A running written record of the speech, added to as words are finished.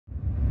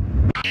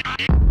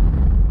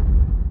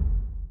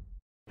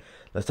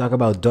Let's talk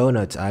about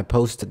donuts. I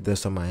posted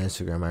this on my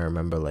Instagram. I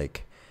remember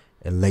like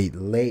in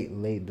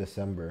late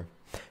December.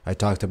 I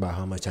talked about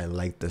how much I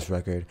liked this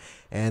record,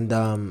 and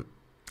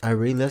I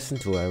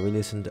re-listened to it. I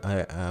re-listened.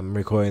 I'm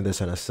recording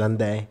this on a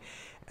Sunday,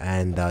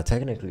 and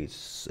technically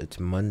it's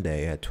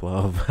Monday at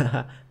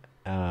 12.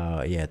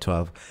 Yeah,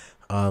 12.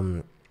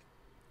 Um,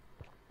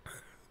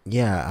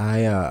 yeah,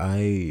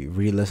 I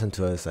re-listened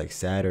to it. It's like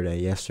Saturday,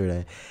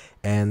 yesterday,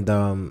 and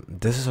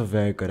this is a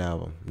very good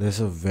album. This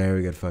is a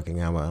very good fucking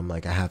album. I'm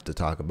like, I have to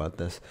talk about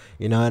this,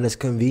 and it's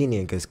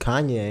convenient because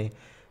Kanye,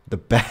 the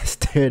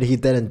bastard, he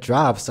didn't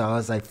drop, so I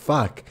was like,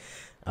 fuck,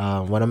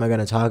 what am I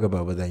gonna talk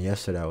about? But then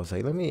yesterday I was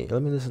like, let me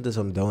listen to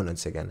some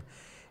Donuts again,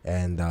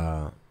 and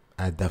I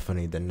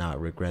definitely did not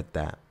regret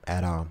that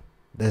at all.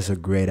 This is a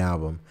great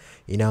album,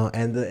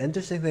 and the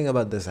interesting thing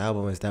about this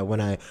album is that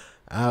when I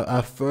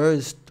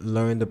first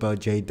learned about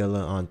Jay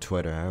Dilla on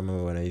Twitter. I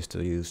remember when I used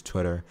to use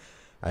Twitter.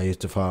 I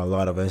used to follow a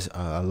lot of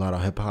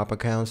hip hop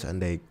accounts,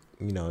 and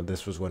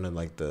this was one of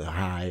like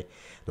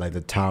like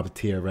the top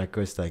tier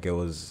records. Like it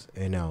was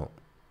in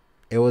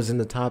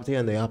the top tier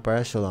and the upper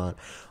echelon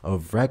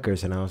of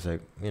records. And I was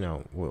like,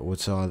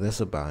 what's all this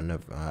about? And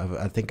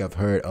I think I've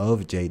heard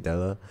of Jay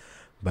Dilla,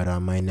 but I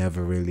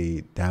never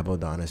really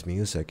dabbled on his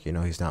music.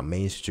 He's not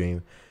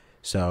mainstream,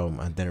 so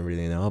I didn't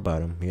really know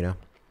about him.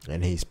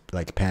 And he's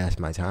like past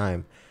my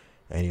time,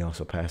 and he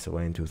also passed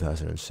away in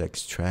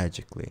 2006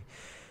 tragically.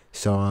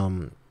 So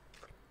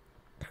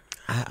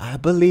I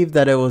believe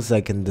that it was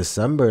like in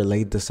December,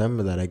 late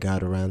December, that I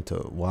got around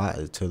to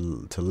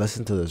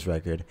listen to this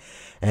record,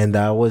 and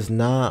I was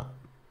not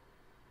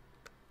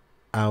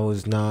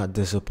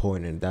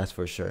disappointed. That's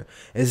for sure.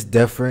 It's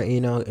different,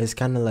 It's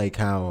kind of like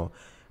how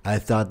I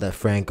thought that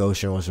Frank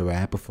Ocean was a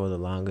rapper for the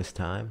longest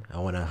time,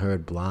 and when I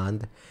heard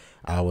Blonde,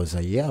 I was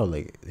like, yo,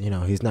 like,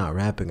 he's not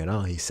rapping at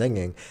all. He's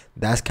singing.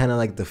 That's kind of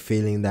like the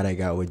feeling that I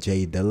got with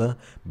Jay Dilla,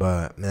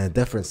 but in a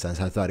different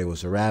sense. I thought he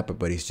was a rapper,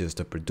 but he's just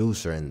a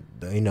producer. And,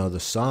 the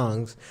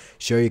songs,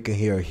 sure, you can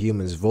hear a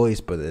human's voice,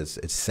 but it's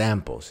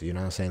samples. You know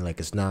what I'm saying? Like,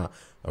 it's not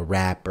a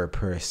rapper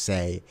per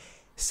se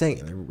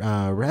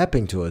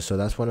rapping to us. So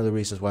that's one of the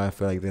reasons why I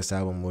feel like this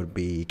album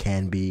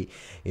can be,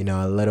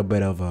 a little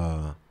bit of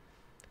a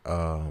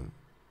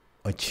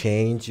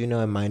change. It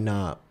might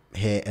not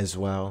hit as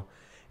well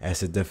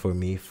as it did for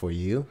me, for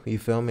you. You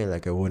feel me?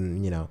 Like, it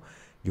wouldn't,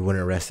 you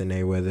wouldn't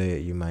resonate with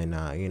it. You might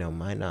not,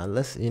 might not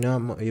listen.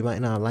 You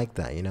might not like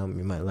that. You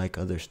might like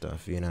other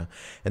stuff. And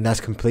that's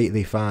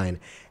completely fine.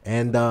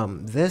 And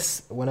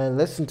this, when I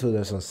listened to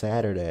this on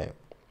Saturday,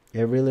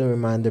 it really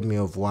reminded me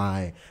of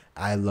why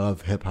I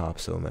love hip hop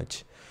so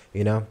much.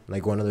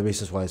 Like one of the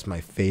reasons why it's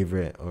my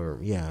favorite, or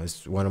yeah,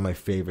 it's one of my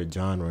favorite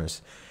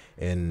genres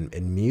in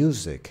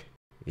music.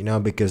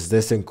 Because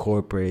this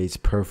incorporates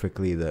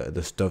perfectly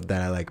the stuff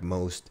that I like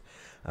most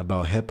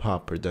about hip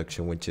hop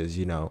production, which is,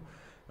 the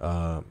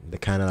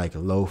kind of like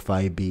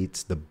lo-fi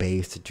beats, the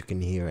bass that you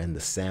can hear, and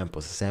the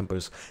samples.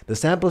 The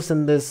samples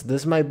in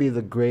this might be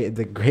the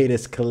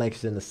greatest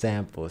collection of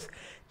samples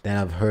that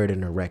I've heard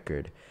in a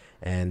record.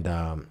 And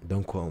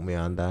don't quote me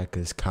on that,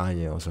 because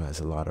Kanye also has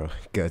a lot of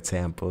good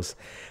samples.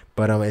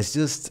 But it's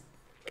just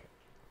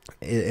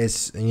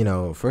it's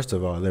first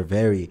of all, they're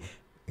very,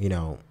 you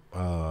know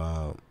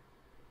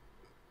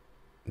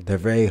they're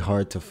very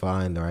hard to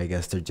find, or I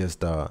guess they're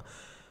just uh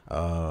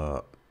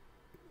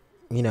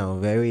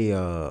very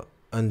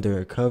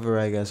undercover,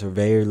 I guess, or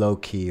very low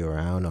key, or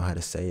I don't know how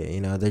to say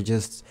it. They're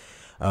just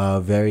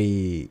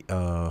very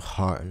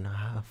hard.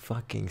 How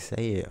fucking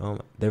say it?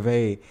 They're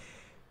very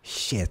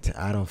shit.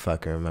 I don't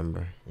fucking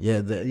remember.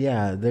 Yeah,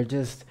 they're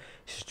just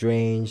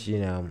strange.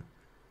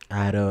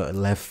 Out of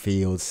left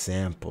field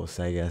samples,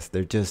 I guess.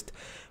 They're just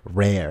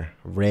rare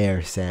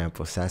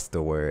samples. That's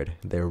the word.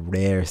 They're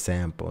rare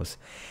samples,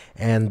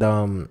 and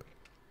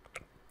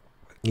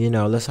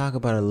let's talk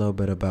about a little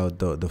bit about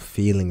the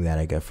feeling that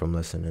I get from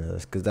listening to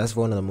this, because that's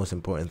one of the most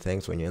important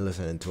things when you're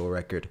listening to a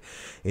record.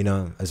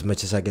 As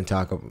much as I can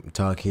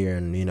talk here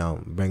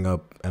and bring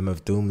up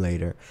MF Doom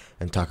later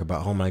and talk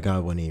about, oh my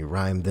god, when he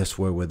rhymed this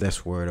word with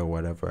this word or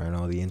whatever, and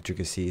all the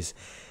intricacies.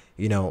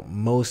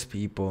 Most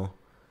people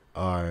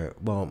are,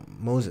 well,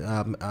 most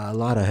a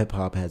lot of hip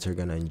hop heads are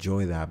gonna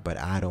enjoy that, but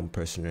I don't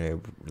personally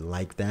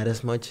like that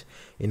as much.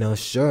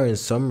 Sure, in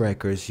some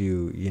records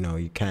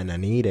you kind of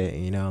need it.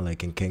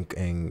 Like in King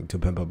and To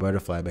Pimp a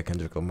Butterfly by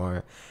Kendrick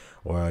Lamar,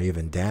 or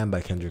even Damn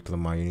by Kendrick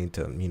Lamar. You need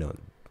to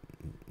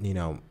you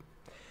know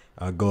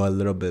go a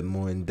little bit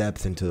more in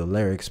depth into the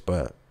lyrics,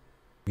 but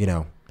you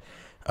know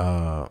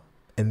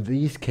in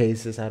these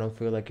cases I don't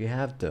feel like you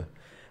have to.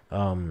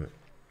 Um,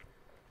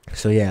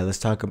 so yeah, let's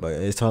talk about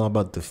it. It's all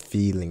about the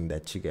feeling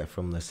that you get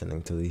from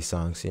listening to these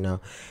songs.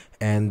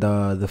 And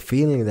the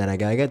feeling that I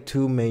get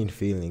two main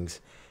feelings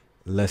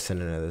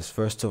listening to this.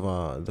 First of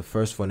all, the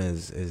first one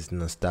is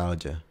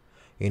nostalgia.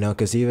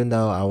 Because even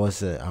though I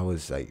was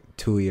like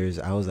 2 years,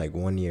 I was like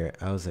 1 year,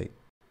 I was like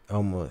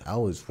almost, I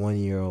was 1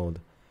 year old,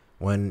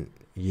 1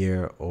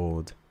 year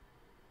old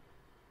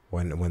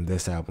when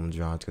this album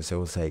dropped, because it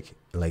was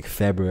like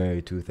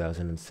February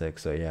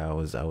 2006. So yeah, I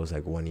was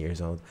like 1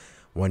 years old,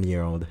 1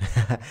 year old,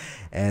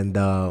 and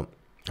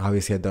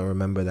obviously I don't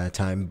remember that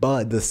time.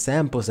 But the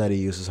samples that he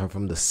uses are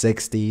from the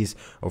 60s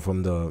or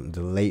from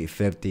the late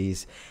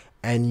 50s,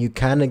 and you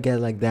kind of get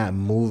like that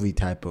movie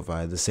type of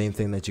vibe. The same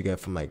thing that you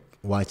get from like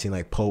watching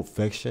like Pulp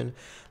Fiction,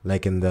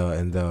 like in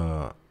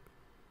the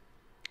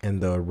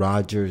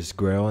Rogers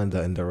Grill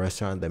in the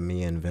restaurant that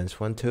me and Vince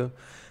went to.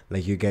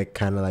 Like you get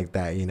kind of like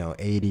that,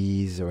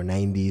 80s or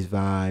 90s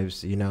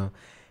vibes,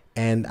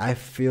 And I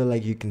feel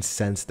like you can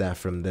sense that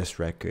from this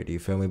record, you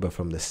feel me? But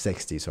from the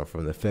 60s or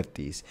from the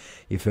 50s,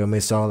 you feel me?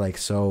 It's all like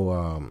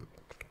so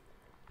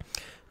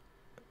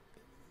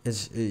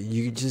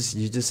you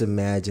just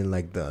imagine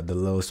like the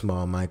low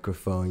small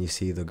microphone. You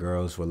see the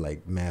girls with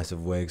like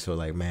massive wigs or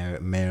like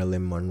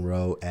Marilyn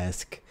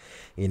Monroe-esque,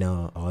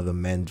 all the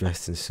men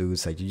dressed in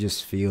suits. Like you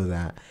just feel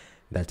that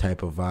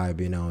type of vibe,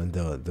 and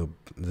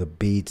the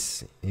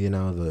beats,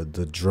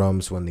 the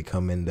drums when they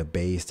come in, the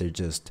bass, they're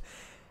just,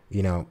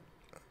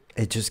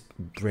 it just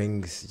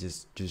brings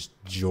just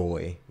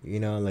joy,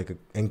 like a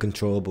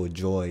uncontrollable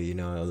joy,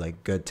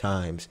 like good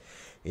times,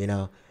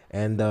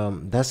 and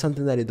that's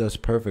something that he does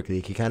perfectly.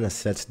 He kind of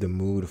sets the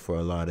mood for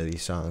a lot of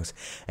these songs.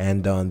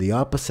 And on the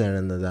opposite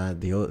end of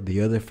that,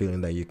 the other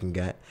feeling that you can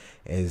get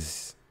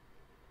is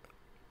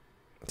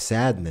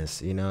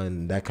sadness,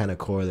 and that kind of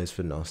correlates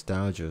with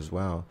nostalgia as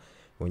well.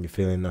 When you're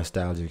feeling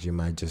nostalgic, you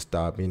might just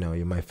stop, you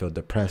might feel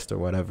depressed or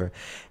whatever.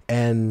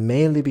 And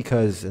mainly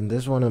because, and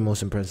this is one of the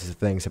most impressive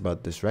things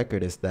about this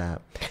record, is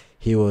that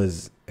he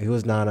was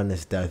not on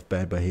his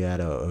deathbed, but he had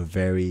a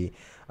very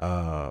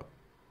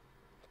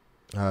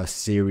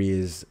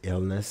serious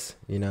illness,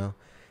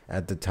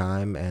 at the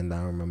time. And I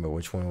don't remember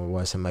which one it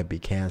was. It might be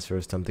cancer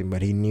or something,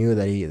 but he knew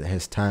that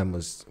his time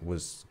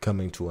was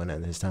coming to an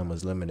end. His time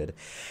was limited.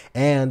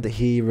 And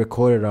he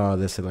recorded all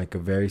this in like a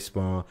very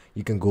small,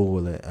 you can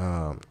Google it,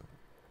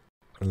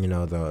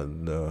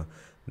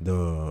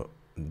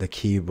 the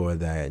keyboard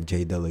that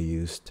J Dilla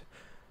used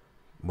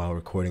while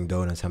recording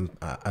Donuts.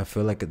 I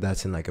feel like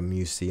that's in like a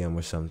museum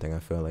or something. I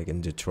feel like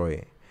in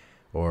Detroit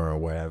or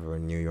wherever,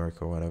 in New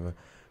York or whatever.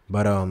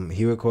 But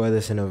he recorded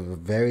this in a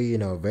very,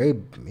 it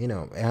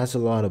has a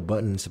lot of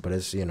buttons, but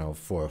it's,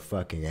 for a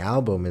fucking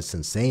album, it's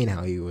insane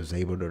how he was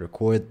able to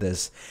record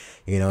this,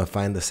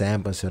 find the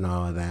samples and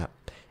all of that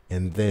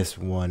in this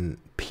one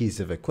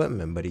piece of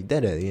equipment. But he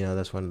did it,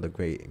 that's one of the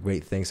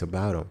great things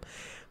about him.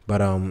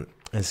 But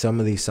in some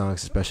of these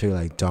songs, especially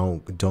like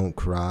Don't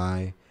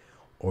Cry,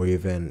 or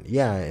even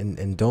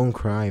and Don't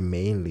Cry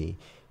mainly,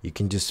 you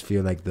can just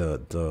feel like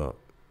the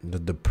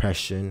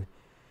depression.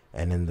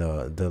 And in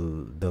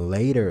the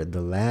latter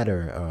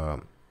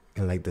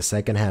in like the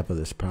second half of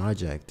this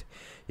project,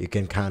 you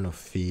can kind of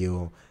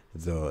feel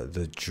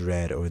the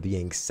dread or the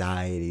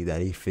anxiety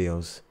that he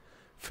feels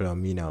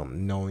from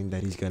knowing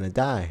that he's gonna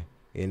die,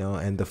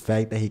 and the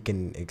fact that he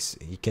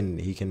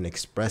can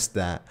express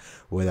that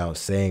without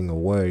saying a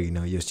word,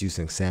 just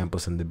using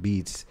samples and the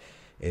beats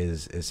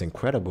is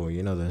incredible. The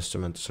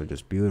instrumentals are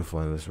just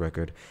beautiful in this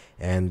record.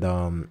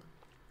 And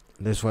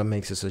that's what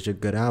makes it such a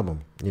good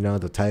album.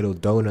 The title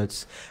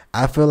Donuts.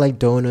 I feel like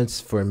Donuts,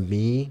 for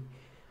me,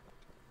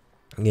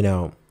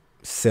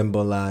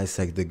 symbolize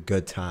like the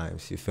good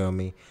times. You feel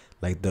me?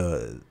 Like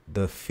the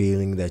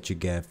feeling that you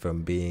get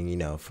from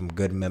being, from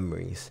good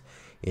memories,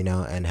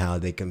 and how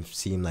they can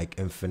seem like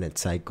infinite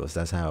cycles.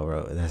 That's how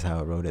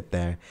I wrote it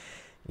there.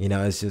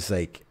 It's just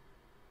like,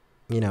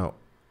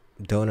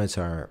 donuts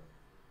are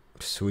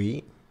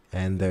sweet.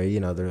 And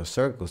they're a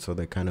circle, so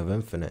they're kind of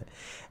infinite.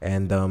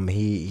 And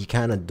he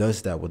kind of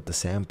does that with the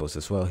samples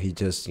as well. He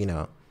just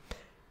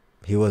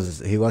he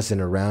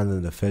wasn't around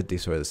in the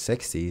 50s or the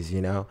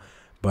 60s,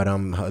 but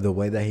the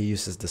way that he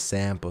uses the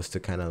samples to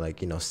kind of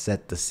like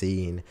set the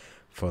scene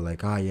for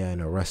like, oh yeah,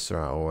 in a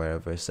restaurant or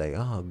wherever, it's like,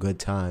 oh, good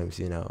times,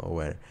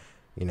 or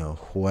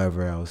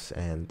whoever else.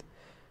 And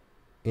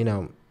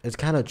it's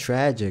kind of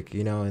tragic,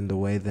 in the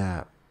way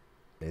that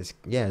it's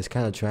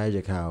kind of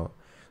tragic how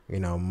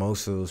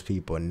most of those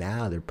people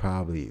now, they're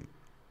probably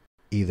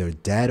either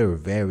dead or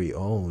very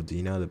old,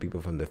 the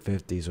people from the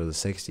 50s or the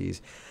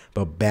 60s.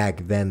 But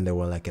back then, they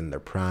were like in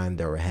their prime.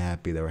 They were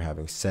happy. They were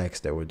having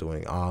sex. They were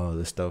doing all of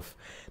this stuff.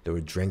 They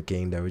were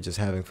drinking. They were just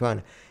having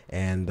fun.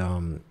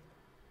 And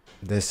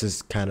this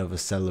is kind of a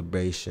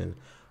celebration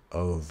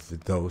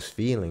of those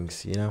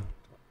feelings,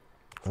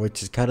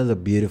 which is kind of the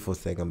beautiful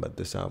thing about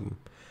this album.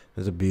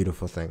 It's a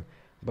beautiful thing.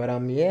 But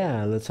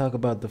let's talk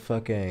about the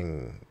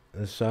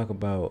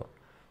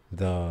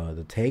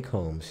take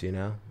homes,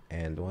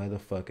 and why the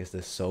fuck is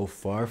this so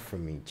far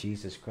from me?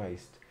 Jesus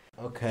Christ.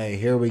 Okay,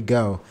 here we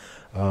go.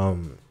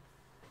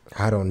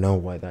 I don't know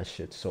why that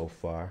shit's so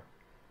far.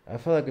 I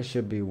feel like it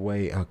should be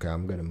okay,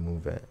 I'm gonna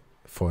move it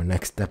for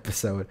next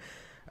episode.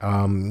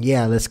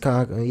 Let's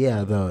talk.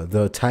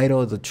 The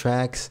title, the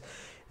tracks,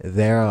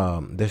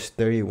 there's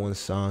 31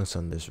 songs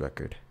on this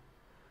record.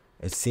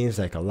 It seems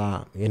like a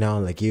lot,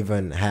 like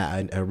even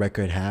a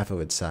record half of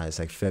its size,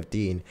 like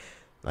 15.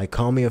 Like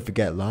Call Me or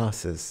Forget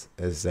Lost is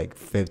like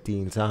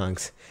 15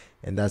 songs,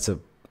 and that's a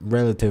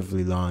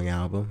relatively long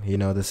album. You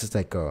know, this is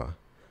like you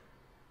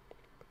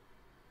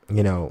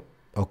know,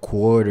 a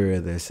quarter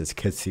of this is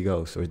Kids See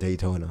Ghosts or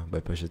Daytona by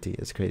Pusha T.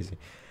 It's crazy.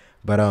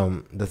 But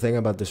the thing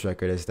about this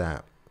record is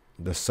that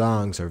the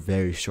songs are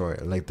very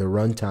short. Like the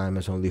runtime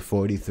is only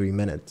 43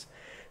 minutes.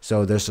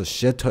 So there's a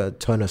shit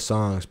ton of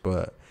songs,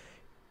 but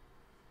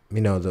you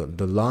know,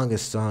 the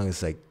longest song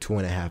is like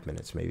 2.5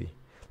 minutes maybe.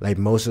 Like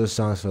most of the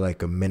songs are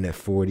like a minute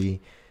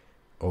 40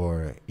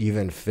 or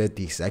even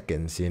 50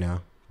 seconds, you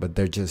know. But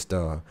they're just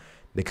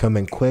they come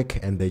in quick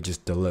and they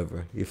just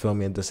deliver. You feel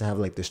me? It doesn't have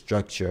like the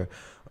structure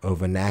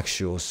of an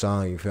actual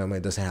song. You feel me?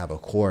 It doesn't have a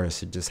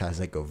chorus. It just has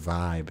like a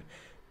vibe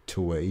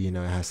to it. You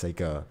know, it has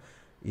like a,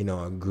 you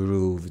know, a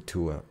groove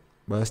to it.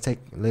 But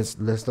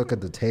let's look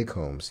at the take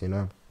homes. You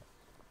know.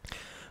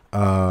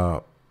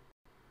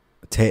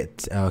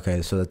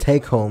 Okay, so the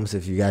take homes,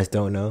 if you guys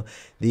don't know,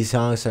 these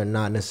songs are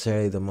not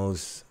necessarily the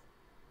most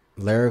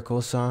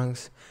lyrical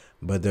songs,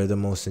 but they're the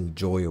most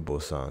enjoyable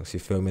songs. You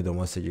feel me? The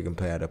ones that you can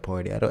play at a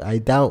party. I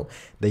doubt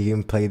that you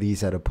can play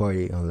these at a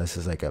party unless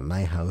it's like at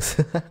my house.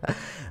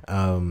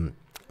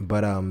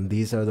 But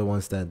these are the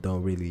ones that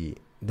don't really.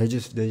 They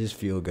just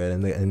feel good.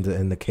 And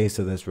in the case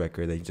of this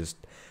record,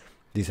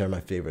 these are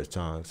my favorite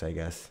songs, I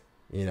guess.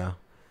 You know,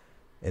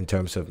 in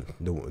terms of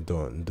the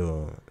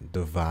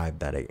vibe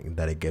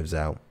that it gives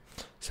out.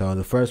 So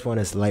the first one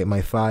is Light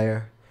My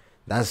Fire.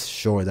 That's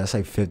short. That's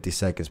like 50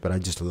 seconds, but I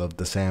just love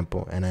the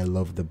sample and I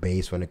love the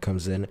bass when it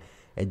comes in.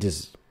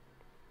 It's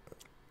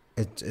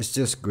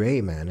just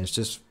great, man. It's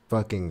just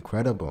fucking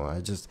incredible.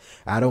 I just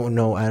don't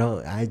know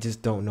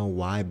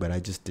why, but I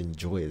just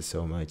enjoy it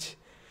so much,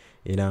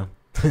 you know.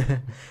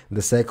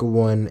 The second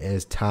one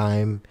is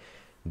Time,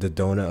 the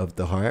Donut of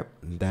the Heart.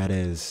 That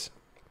is,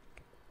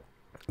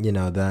 you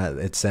know, that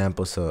it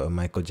samples a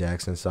Michael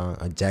Jackson song,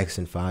 a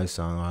Jackson 5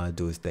 song. All I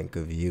Do Is Think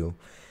of You.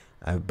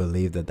 I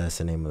believe that's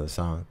the name of the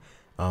song.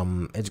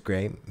 It's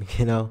great,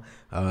 you know.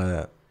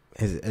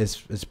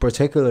 It's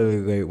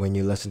particularly great when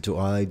you listen to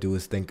All I Do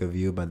Is Think of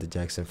You by the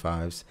Jackson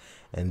 5s,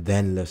 and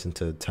then listen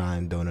to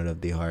Time, Donut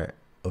of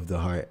the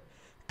Heart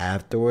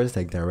afterwards,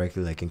 like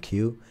directly, like in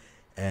Q,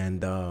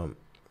 and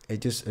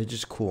it's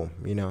just cool,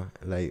 you know,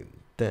 like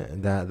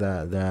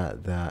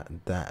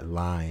that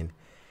line,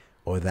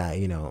 or that,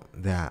 you know,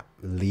 that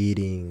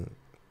leading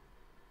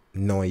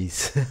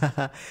noise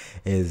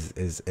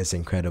is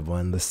incredible.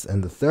 And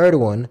the third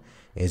one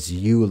is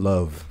You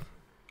Love.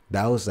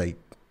 That was like,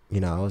 you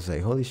know, I was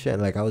like, holy shit.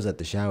 Like I was at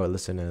the shower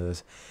listening to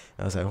this.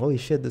 I was like, holy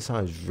shit, this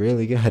song is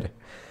really good.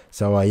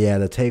 So yeah,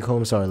 the take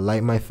homes are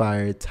Light My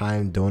Fire,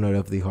 Time, Donut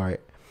of the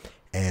Heart,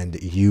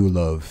 and You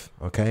Love.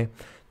 Okay,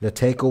 the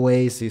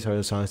takeaways, these are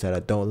the songs that I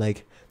don't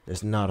like.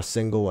 There's not a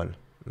single one.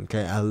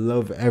 Okay, I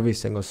love every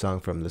single song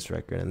from this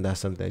record, and that's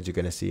something that you're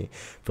gonna see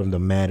from the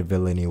Mad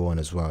Villainy one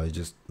as well. I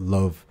just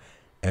love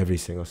every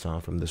single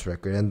song from this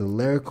record. And the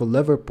lyrical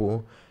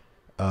Liverpool,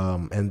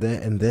 and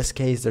then in this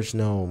case, there's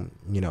no,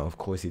 you know, of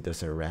course he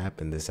doesn't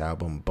rap in this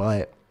album,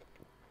 but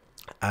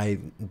I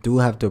do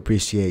have to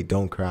appreciate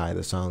Don't Cry,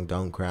 the song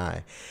Don't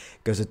Cry,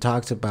 because it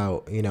talks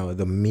about, you know,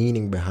 the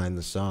meaning behind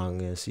the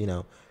song is, you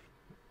know,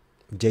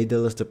 J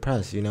Dilla's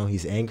depressed, you know,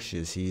 he's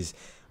anxious, he's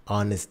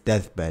on his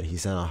deathbed,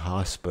 he's in a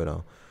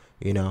hospital,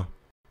 you know,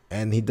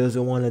 and he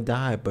doesn't want to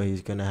die, but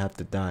he's gonna have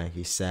to die.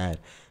 He's sad,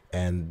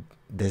 and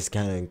this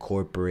kind of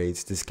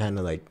incorporates this kind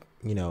of like,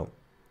 you know,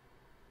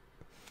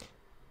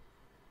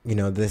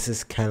 this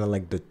is kind of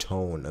like the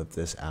tone of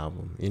this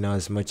album, you know,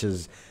 as much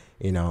as,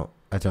 you know,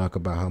 I talk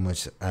about how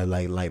much I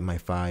like Light My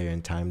Fire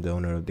and Time,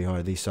 Donut of the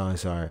Heart. These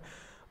songs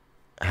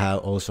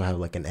also have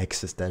like an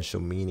existential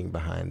meaning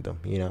behind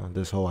them, you know.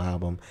 This whole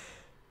album,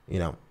 you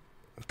know,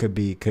 could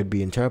be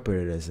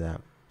interpreted as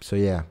that. So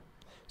yeah,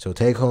 so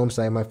take homes,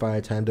 Light My Fire,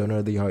 Time, Donut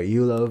of the Heart,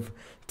 You Love.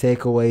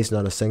 Takeaways,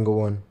 not a single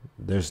one.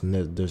 There's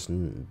not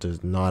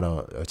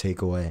a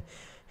takeaway.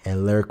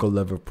 And lyrical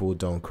Liverpool,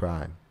 Don't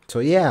Cry. So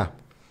yeah,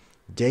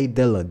 J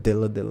Dilla,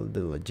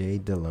 J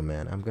Dilla,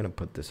 man. I'm gonna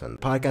put this on. The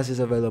podcast is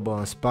available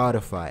on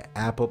Spotify,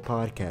 Apple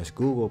Podcasts,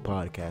 Google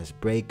Podcasts,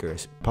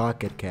 Breakers,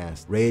 Pocket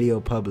Cast, Radio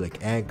Public,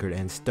 Anchor,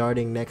 and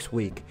starting next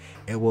week,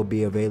 it will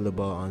be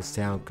available on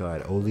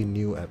SoundCloud. Only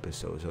new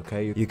episodes,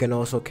 okay? You can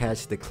also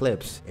catch the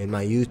clips in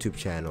my YouTube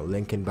channel,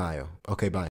 link in bio. Okay, bye.